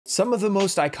Some of the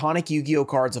most iconic Yu-Gi-Oh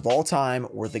cards of all time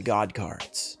were the God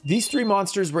cards. These three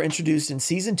monsters were introduced in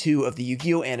Season 2 of the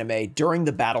Yu-Gi-Oh anime during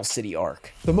the Battle City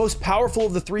arc. The most powerful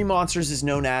of the three monsters is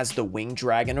known as the Winged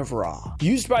Dragon of Ra.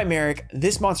 Used by Merrick,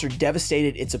 this monster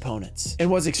devastated its opponents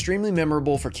and was extremely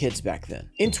memorable for kids back then.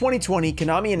 In 2020,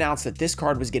 Konami announced that this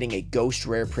card was getting a Ghost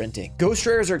Rare printing. Ghost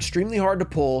Rares are extremely hard to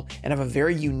pull and have a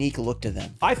very unique look to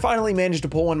them. I finally managed to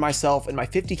pull one myself in my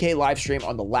 50K live stream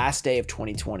on the last day of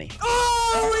 2020.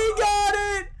 Oh, we got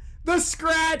it! The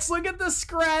scratch, look at the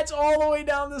scratch all the way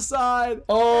down the side.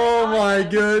 Oh my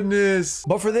goodness.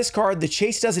 But for this card, the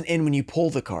chase doesn't end when you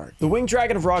pull the card. The Winged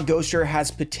Dragon of Ra Ghost Rare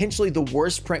has potentially the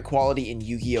worst print quality in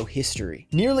Yu-Gi-Oh history.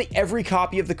 Nearly every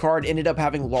copy of the card ended up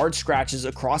having large scratches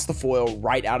across the foil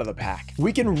right out of the pack.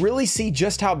 We can really see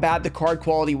just how bad the card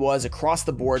quality was across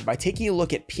the board by taking a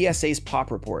look at PSA's pop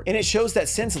report. And it shows that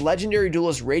since Legendary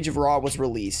Duelist Rage of Ra was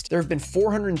released, there have been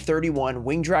 431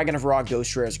 Winged Dragon of Ra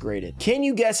Ghost Rares graded. Can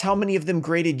you guess how many of them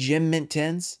graded Gem Mint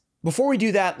 10s? Before we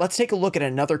do that, let's take a look at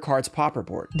another card's pop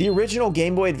report. The original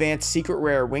Game Boy Advance Secret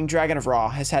Rare Winged Dragon of Ra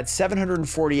has had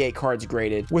 748 cards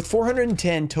graded, with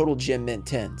 410 total Gem Mint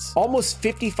 10s. Almost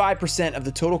 55% of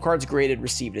the total cards graded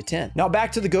received a 10. Now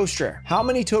back to the Ghost Rare. How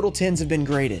many total 10s have been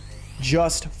graded?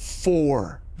 Just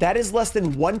 4. That is less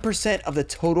than 1% of the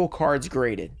total cards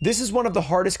graded. This is one of the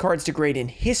hardest cards to grade in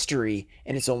history,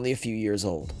 and it's only a few years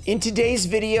old. In today's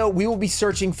video, we will be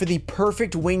searching for the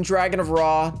perfect Winged Dragon of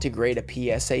Ra to grade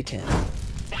a PSA 10.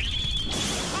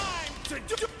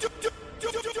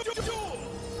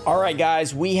 Alright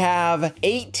guys, we have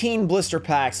 18 blister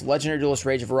packs, Legendary Duelist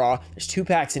Rage of Ra. There's 2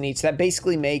 packs in each. That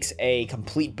basically makes a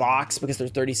complete box because there's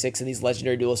 36 of these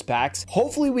Legendary Duelist packs.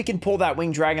 Hopefully we can pull that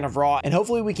Winged Dragon of Ra, and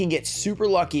hopefully we can get super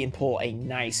lucky and pull a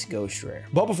nice Ghost Rare.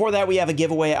 But before that, we have a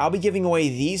giveaway. I'll be giving away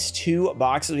these 2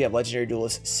 boxes. We have Legendary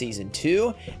Duelist Season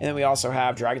 2, and then we also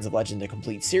have Dragons of Legend, the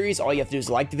complete series. All you have to do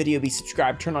is like the video, be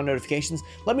subscribed, turn on notifications.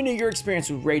 Let me know your experience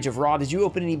with Rage of Ra. Did you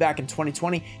open any back in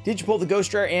 2020? Did you pull the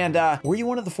Ghost Rare? And were you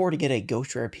one of the 4 to get a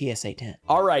Ghost Rare PSA 10?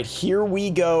 All right, here we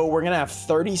go. We're gonna have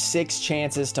 36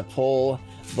 chances to pull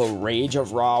the Rage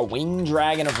of Ra, Winged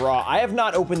Dragon of Ra. I have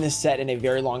not opened this set in a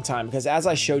very long time because, as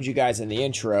I showed you guys in the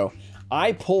intro,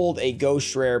 I pulled a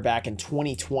Ghost Rare back in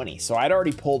 2020, so I'd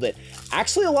already pulled it.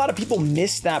 Actually, a lot of people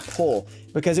missed that pull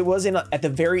because it was at the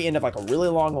very end of like a really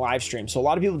long live stream, so a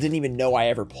lot of people didn't even know I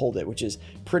ever pulled it, which is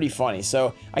pretty funny.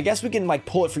 So I guess we can like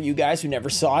pull it for you guys who never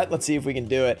saw it. Let's see if we can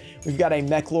do it. We've got a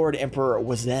Mech Lord Emperor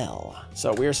Wazel.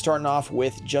 So we are starting off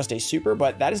with just a super,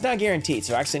 but that is not guaranteed,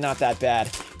 so actually not that bad.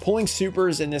 Pulling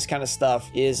supers and this kind of stuff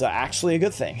is actually a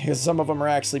good thing because some of them are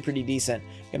actually pretty decent.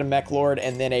 Got a Mech Lord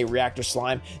and then a Reactor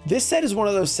Slime. This set is one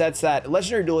of those sets that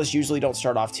Legendary Duelists usually don't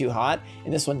start off too hot,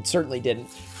 and this one certainly didn't,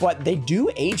 but they do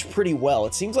age pretty well.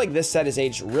 It seems like this set has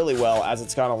aged really well as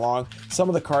it's gone along. Some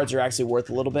of the cards are actually worth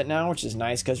a little bit now, which is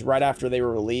nice because right after they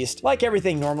were released, like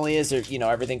everything normally is, you know,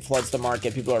 everything floods the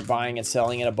market. People are buying and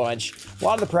selling it a bunch. A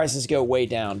lot of the prices go way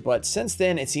down, but since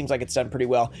then, it seems like it's done pretty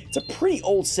well. It's a pretty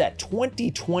old set.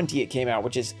 2020 it came out,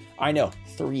 which is, I know,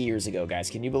 3 years ago, guys.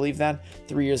 Can you believe that?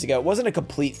 3 years ago. It wasn't a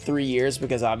complete 3 years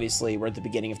because obviously we're at the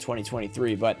beginning of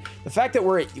 2023, but the fact that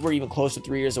we're even close to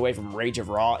 3 years away from Rage of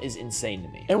Ra is insane to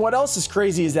me. And what else is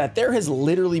crazy is that there has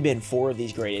literally been 4 of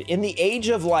these graded. In the age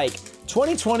of like,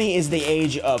 2020 is the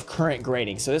age of current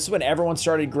grading. So this is when everyone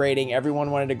started grading.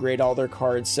 Everyone wanted to grade all their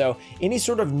cards. So any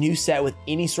sort of new set with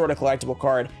any sort of collectible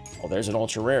card, oh, there's an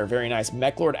ultra rare, very nice.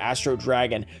 Mech Lord Astro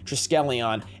Dragon,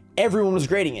 Triskelion. Everyone was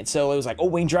grading it. So it was like, oh,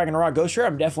 Winged Dragon Ra Ghost Rare,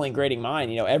 I'm definitely grading mine.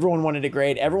 You know, everyone wanted to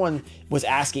grade. Everyone was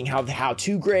asking how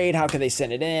to grade, how could they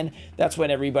send it in. That's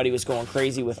when everybody was going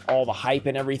crazy with all the hype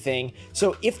and everything.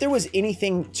 So if there was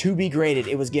anything to be graded,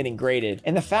 it was getting graded.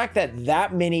 And the fact that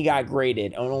that many got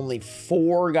graded and only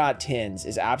 4 got 10s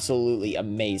is absolutely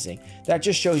amazing. That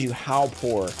just shows you how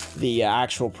poor the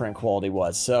actual print quality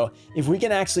was. So if we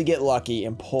can actually get lucky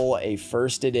and pull a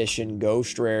first edition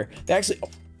Ghost Rare, they actually...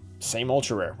 same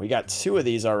ultra rare. We got 2 of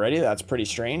these already. That's pretty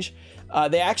strange.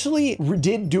 They actually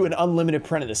did do an unlimited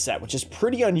print of the set, which is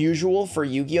pretty unusual for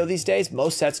Yu-Gi-Oh these days.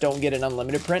 Most sets don't get an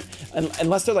unlimited print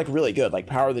unless they're like really good, like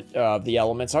Power of the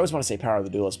Elements. I always want to say Power of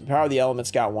the Duelist, but Power of the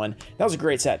Elements got one. That was a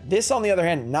great set. This, on the other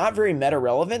hand, not very meta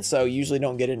relevant, so usually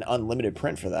don't get an unlimited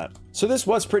print for that. So this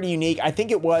was pretty unique. I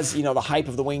think it was, you know, the hype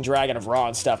of the Winged Dragon of Ra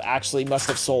and stuff actually must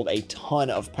have sold a ton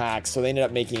of packs, so they ended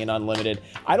up making an unlimited.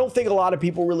 I don't think a lot of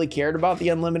people really cared about the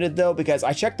unlimited though, because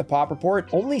I checked the pop report.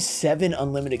 Only 7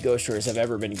 unlimited Ghost Rares have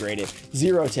ever been graded,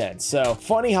 0 10. So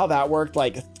funny how that worked.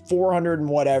 Like 400 and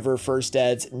whatever first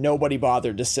eds. Nobody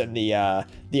bothered to send the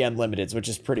unlimiteds, which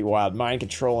is pretty wild. Mind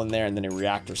Control in there, and then a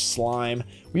Reactor Slime.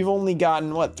 We've only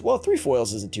gotten, what? Well, 3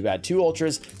 foils isn't too bad. 2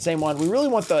 ultras, same one. We really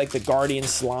want the, like, the Guardian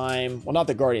Slime. Well, not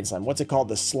the Guardian Slime. What's it called?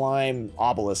 The Slime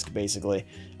Obelisk, basically.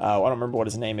 I don't remember what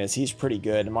his name is. He's pretty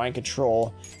good. Mind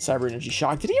Control, Cyber Energy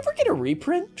Shock. Did he ever get a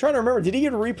reprint? I'm trying to remember. Did he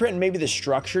get a reprint in maybe the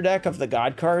Structure deck of the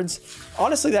God cards?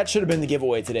 Honestly, that should have been the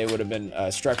giveaway today. Would have been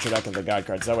a Structure deck of the God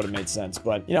cards. That would have made sense.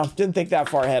 But, you know, didn't think that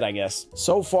far ahead, I guess.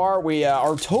 So far, we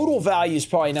our total value is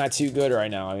probably not too good right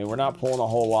now. I mean, we're not pulling a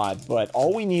whole lot, but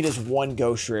all we need is 1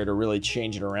 Ghost Rare to really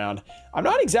change it around. I'm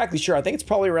not exactly sure. I think it's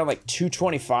probably around like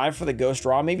 225 for the Ghost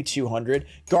Raw, maybe 200.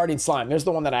 Guardian Slime. There's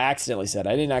the one that I accidentally said.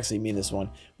 I didn't actually mean this one.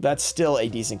 That's still a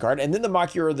decent card. And then the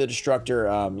Makura the Destructor,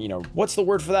 you know, what's the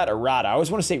word for that? Errata. I always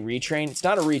want to say retrain. It's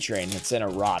not a retrain. It's an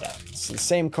errata. It's the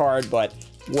same card, but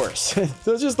worse.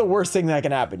 So it's just the worst thing that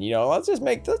can happen. You know, let's just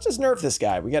nerf this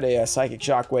guy. We got a Psychic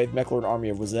Shockwave, Mechlord Army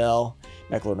of Wizel,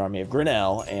 Mechlord Army of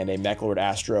Grinnell, and a Mechlord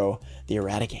Astro the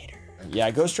Eradicator.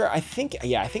 Yeah, Ghost Rare, I think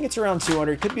it's around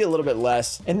 200. Could be a little bit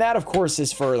less. And that, of course,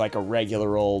 is for like a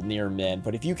regular old near mint.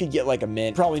 But if you could get like a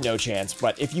mint, probably no chance.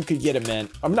 But if you could get a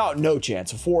mint, no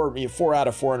chance. A 4 out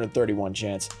of 431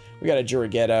 chance. We got a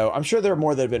Yugioh. I'm sure there are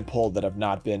more that have been pulled that have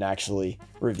not been actually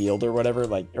revealed or whatever,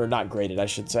 like, or not graded, I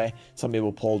should say. Some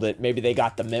people pulled it. Maybe they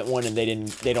got the mint one and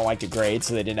they don't like to grade,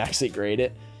 so they didn't actually grade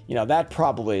it. You know, that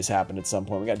probably has happened at some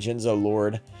point. We got Jinzo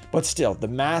Lord, but still, the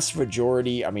mass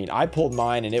majority, I mean, I pulled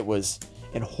mine and it was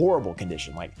in horrible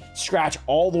condition, like scratch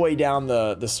all the way down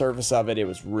the surface of it. It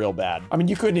was real bad. I mean,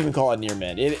 you couldn't even call it near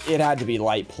mint. It had to be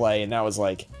light play, and that was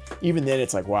like, even then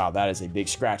it's like, wow, that is a big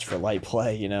scratch for light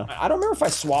play, you know? I don't remember if I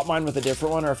swapped mine with a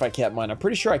different one or if I kept mine. I'm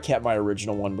pretty sure I kept my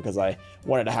original one because I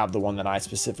wanted to have the one that I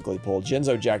specifically pulled.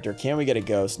 Jinzo Ejector, can we get a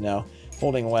ghost? No.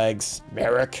 Holding Legs,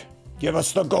 Merrick, give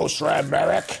us the Ghost Ram,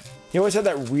 Merrick. He always had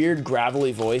that weird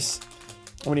gravelly voice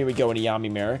when he would go into Yami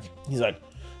Merrick. He's like,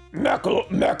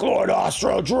 Mechlord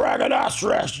Astro, Dragon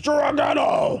Asterisk,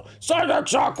 Dragano, Psychic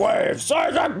Shockwave,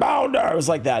 Psychic Bounder. It was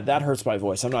like that. That hurts my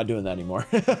voice. I'm not doing that anymore.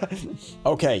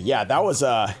 Okay, yeah, that was,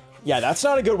 yeah, that's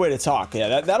not a good way to talk.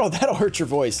 Yeah, that'll hurt your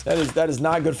voice. That is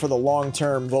not good for the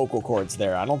long-term vocal cords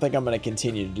there. I don't think I'm going to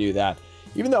continue to do that.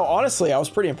 Even though, honestly, I was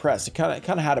pretty impressed. It kind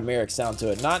of had a Merrick sound to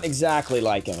it. Not exactly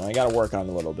like him. I got to work on it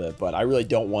a little bit, but I really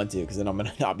don't want to because then I'm going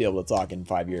to not be able to talk in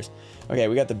 5 years. Okay,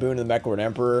 we got the Boon of the Mechlord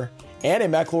Emperor and a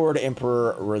Mechlord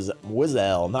Emperor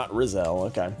Wizel, not Rizel.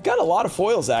 Okay. Got a lot of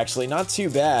foils, actually. Not too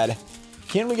bad.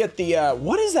 Can we get the,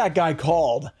 what is that guy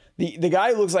called? The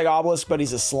guy who looks like Obelisk, but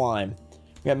he's a slime.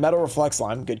 We got Metal Reflect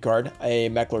Slime, good card. A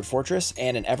Mechlord Fortress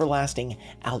and an Everlasting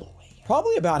Alloy.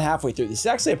 Probably about halfway through. This is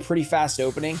actually a pretty fast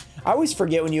opening. I always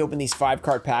forget when you open these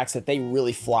 5-card packs that they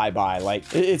really fly by. Like,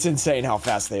 it's insane how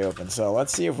fast they open. So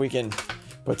let's see if we can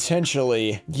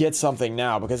potentially get something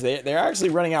now because they're actually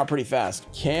running out pretty fast.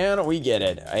 Can we get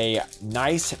it? A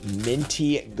nice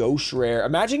minty Ghost Rare.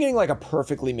 Imagine getting like a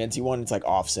perfectly minty one. It's like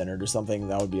off-centered or something.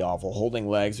 That would be awful. Holding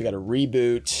Legs. We got a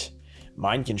Reboot,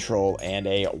 Mind Control, and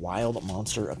a Wild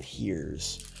Monster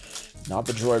Appears. Not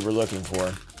the droid we're looking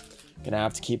for. Gonna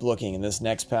have to keep looking in this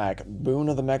next pack. Boon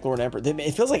of the Mechlord Emperor.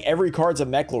 It feels like every card's a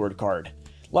Mechlord card.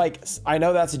 Like, I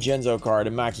know that's a Jinzo card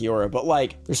and Makiora, but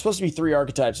like, there's supposed to be 3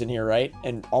 archetypes in here, right?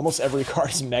 And almost every card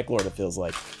is Mechlord, it feels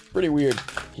like. Pretty weird.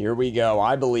 Here we go.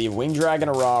 I believe Winged Dragon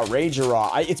Ra, Rage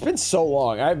Ra. It's been so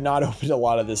long. I have not opened a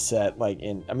lot of this set, like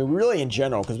I mean, really in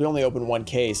general, because we only opened 1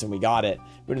 case and we got it.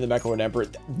 Boon of the Mechlord Emperor.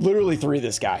 Literally 3 of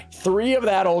this guy. 3 of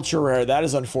that ultra rare. That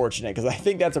is unfortunate, because I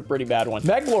think that's a pretty bad one.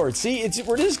 Mechlord. See,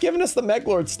 we're just giving us the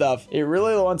Mechlord stuff. It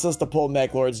really wants us to pull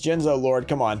Mechlords. Jinzo Lord,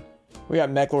 come on. We got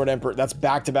Mechlord Emperor. That's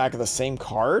back-to-back of the same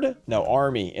card? No,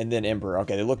 Army and then Emperor.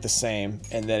 Okay, they look the same.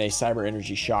 And then a Cyber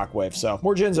Energy Shockwave. So,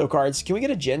 more Jinzo cards. Can we get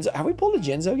a Jinzo? Have we pulled a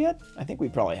Jinzo yet? I think we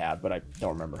probably have, but I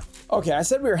don't remember. Okay, I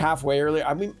said we were halfway earlier.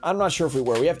 I mean, I'm not sure if we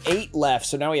were. We have 8 left,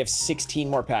 so now we have 16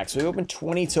 more packs. So we opened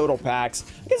 20 total packs.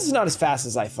 I guess it's not as fast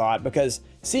as I thought, because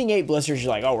seeing 8 blisters,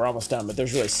 you're like, oh, we're almost done, but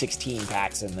there's really 16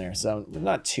 packs in there, so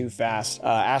not too fast.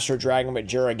 Astro Dragon with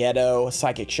Yugioh,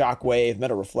 Psychic Shockwave,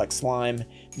 Metal Reflect Slime,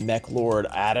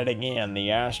 Mechlord at it again, the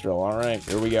Astral. All right,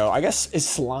 here we go. I guess, is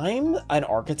Slime an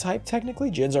archetype, technically?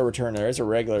 Jinzo Return, there is a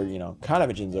regular, you know, kind of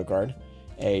a Jinzo card.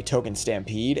 A Token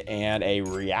Stampede, and a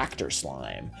Reactor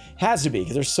Slime. Has to be,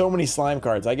 because there's so many slime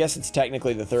cards. I guess it's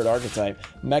technically the 3rd archetype.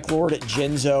 Mechlord,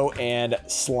 Jinzo, and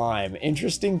Slime.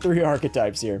 Interesting 3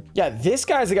 archetypes here. Yeah, this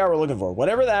guy's the guy we're looking for.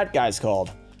 Whatever that guy's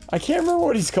called. I can't remember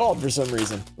what he's called for some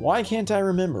reason. Why can't I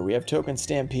remember? We have Token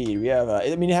Stampede. We have,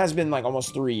 I mean, it has been like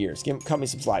almost 3 years. Cut me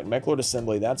some slack. Mechlord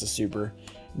Assembly, that's a super.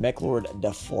 Mechlord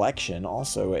Deflection,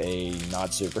 also a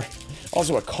not super.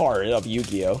 Also a card of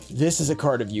Yugioh. This is a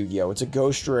card of Yugioh. It's a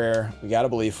ghost rare. We gotta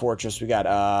believe Fortress. We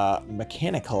got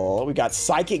Mechanical. We got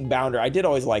Psychic Bounder. I did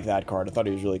always like that card. I thought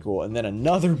he was really cool. And then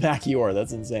another Machior.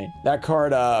 That's insane. That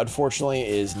card, unfortunately,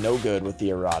 is no good with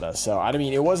the errata. So, I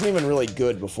mean, it wasn't even really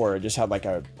good before. It just had like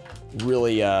a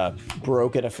really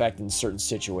broken effect in certain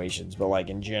situations. But like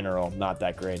in general, not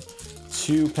that great.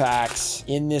 2 packs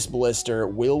in this blister.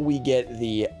 Will we get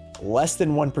the less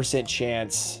than 1%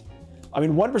 chance? I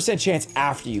mean, 1% chance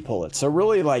after you pull it. So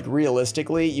really, like,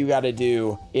 realistically, you got to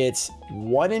do, it's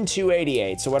 1 in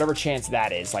 288. So whatever chance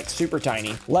that is, like super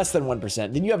tiny, less than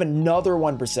 1%. Then you have another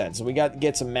 1%. So we got to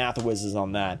get some math whizzes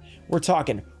on that. We're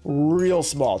talking real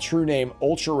small. True name,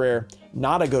 ultra rare.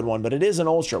 Not a good one, but it is an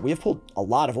ultra. We have pulled a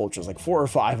lot of ultras, like 4 or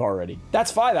 5 already. That's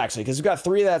 5 actually, because we got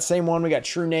 3 of that same one. We got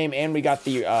true name and we got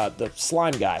the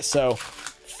slime guy. So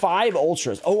 5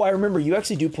 ultras. Oh, I remember you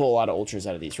actually do pull a lot of ultras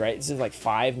out of these, right? This is like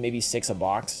 5, maybe 6 a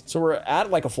box. So we're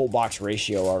at like a full box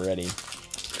ratio already.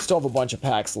 Still have a bunch of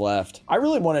packs left. I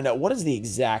really want to know, what is the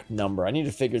exact number? I need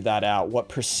to figure that out. What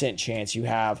percent chance you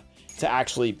have to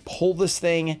actually pull this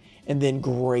thing and then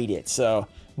grade it. So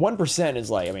 1%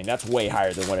 is like, I mean, that's way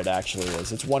higher than what it actually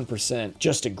is. It's 1%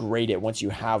 just to grade it once you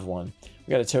have one.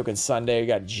 We got a Token Sunday, we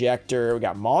got Jector, we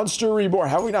got Monster Reborn.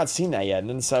 How have we not seen that yet? And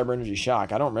then Cyber Energy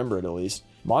Shock. I don't remember it at least.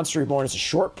 Monster Reborn is a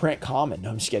short print common. No,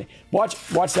 I'm just kidding. Watch,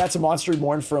 that's a Monster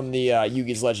Reborn from the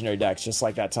Yugi's Legendary decks, just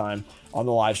like that time on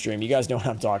the live stream. You guys know what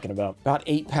I'm talking about. About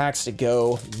 8 packs to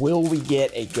go. Will we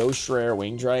get a Ghost Rare,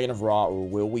 Winged Dragon of Ra, or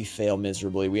will we fail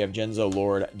miserably? We have Genzo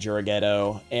Lord,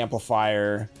 Juragetto,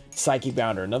 Amplifier, Psychic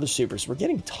Bounder, another super. So we're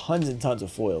getting tons and tons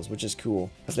of foils, which is cool,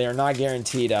 because they are not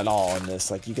guaranteed at all in this.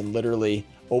 Like, you can literally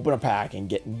open a pack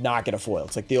and not get a foil.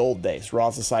 It's like the old days.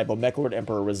 Ra's Disciple, Mechlord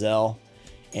Emperor Roselle,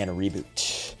 and a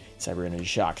reboot. Cyber Energy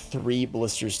Shock. 3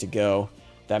 blisters to go.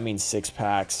 That means 6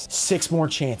 packs. 6 more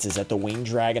chances at the Winged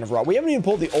Dragon of Ra. We haven't even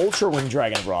pulled the Ultra Winged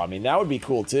Dragon of Ra. I mean, that would be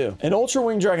cool too. An Ultra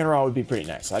Winged Dragon of Ra would be pretty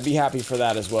nice. I'd be happy for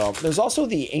that as well. There's also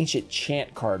the Ancient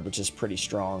Chant card, which is pretty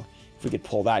strong. If we could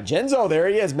pull that. Genzo, there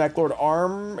he is. Mechlord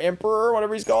Arm Emperor,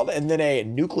 whatever he's called. And then a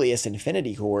Nucleus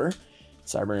Infinity Core.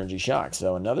 Cyber Energy Shock.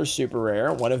 So another super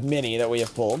rare, one of many that we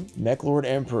have pulled. Mechlord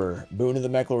Emperor, Boon of the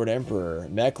Mechlord Emperor,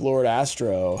 Mechlord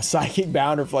Astro, Psychic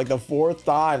Bounder for like the 4th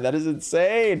time. That is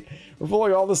insane. We're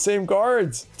pulling all the same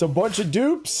cards. It's a bunch of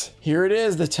dupes. Here it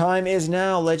is. The time is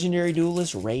now. Legendary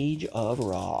Duelist Rage of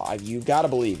Ra. You've got to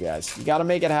believe, guys. You got to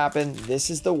make it happen. This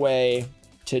is the way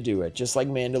to do it. Just like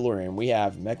Mandalorian. We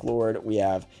have Mechlord, we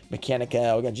have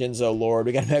Mechanica, we got Genzo Lord,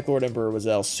 we got Mechlord Emperor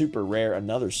Roselle, super rare,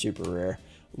 another super rare.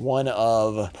 One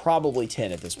of probably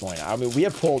 10 at this point. I mean, we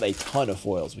have pulled a ton of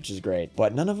foils, which is great,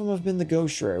 but none of them have been the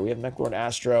Ghost Rare. We have Mechlord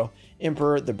Astro,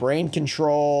 Emperor, the Brain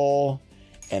Control,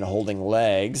 and Holding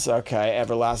Legs. Okay,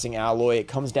 Everlasting Alloy. It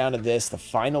comes down to this, the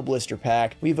final blister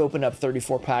pack. We've opened up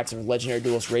 34 packs of Legendary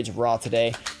Duelist Rage of Ra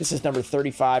today. This is number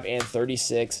 35 and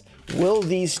 36. Will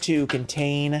these two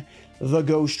contain the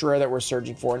Ghost Rare that we're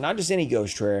searching for? Not just any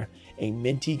Ghost Rare, a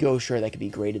minty Ghost Rare that could be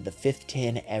graded the 5th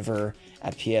 10 ever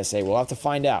at PSA. We'll have to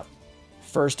find out.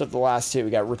 First of the last 2,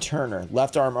 we got Returner,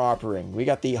 Left Arm Operating. We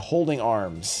got the Holding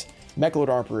Arms,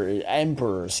 Mechlord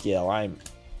Emperor scale.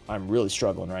 I'm really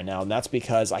struggling right now, and that's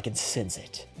because I can sense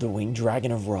it. The Winged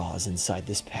Dragon of Ra is inside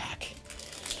this pack.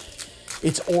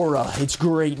 Its aura, its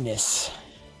greatness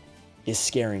is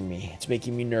scaring me. It's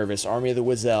making me nervous. Army of the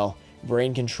Wizelle,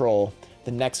 Brain Control.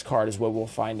 The next card is what we'll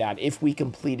find out if we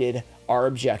completed our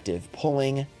objective,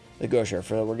 pulling the Ghost Rare.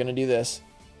 We're going to do this.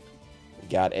 We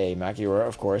got a Machiura,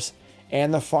 of course.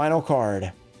 And the final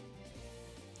card,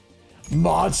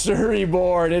 Monster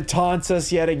Reborn. It taunts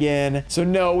us yet again. So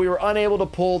no, we were unable to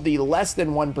pull the less than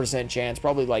 1% chance,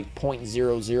 probably like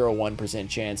 0.001%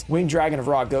 chance, Winged Dragon of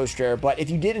Ra Ghost Rare. But if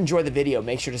you did enjoy the video,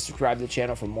 make sure to subscribe to the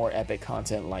channel for more epic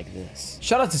content like this.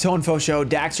 Shout out to Tonefo Show,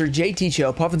 Daxter, JT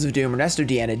Cho, Puffins of Doom, Ernesto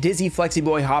Deanna, Dizzy,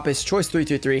 Flexiboy, Hoppus,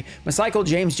 Choice333, Macycle,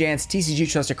 James Jance,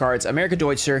 TCG Trusted Cards, America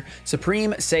Deutscher,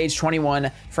 Supreme, Sage 21,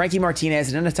 Frankie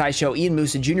Martinez, Nenatai Show, Ian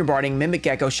Musa, Junior Barding, Mimic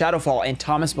Gecko, Shadowfall, and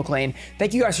Thomas McLean.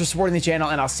 Thank you guys for supporting the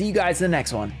channel, and I'll see you guys in the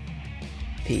next one.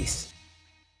 Peace.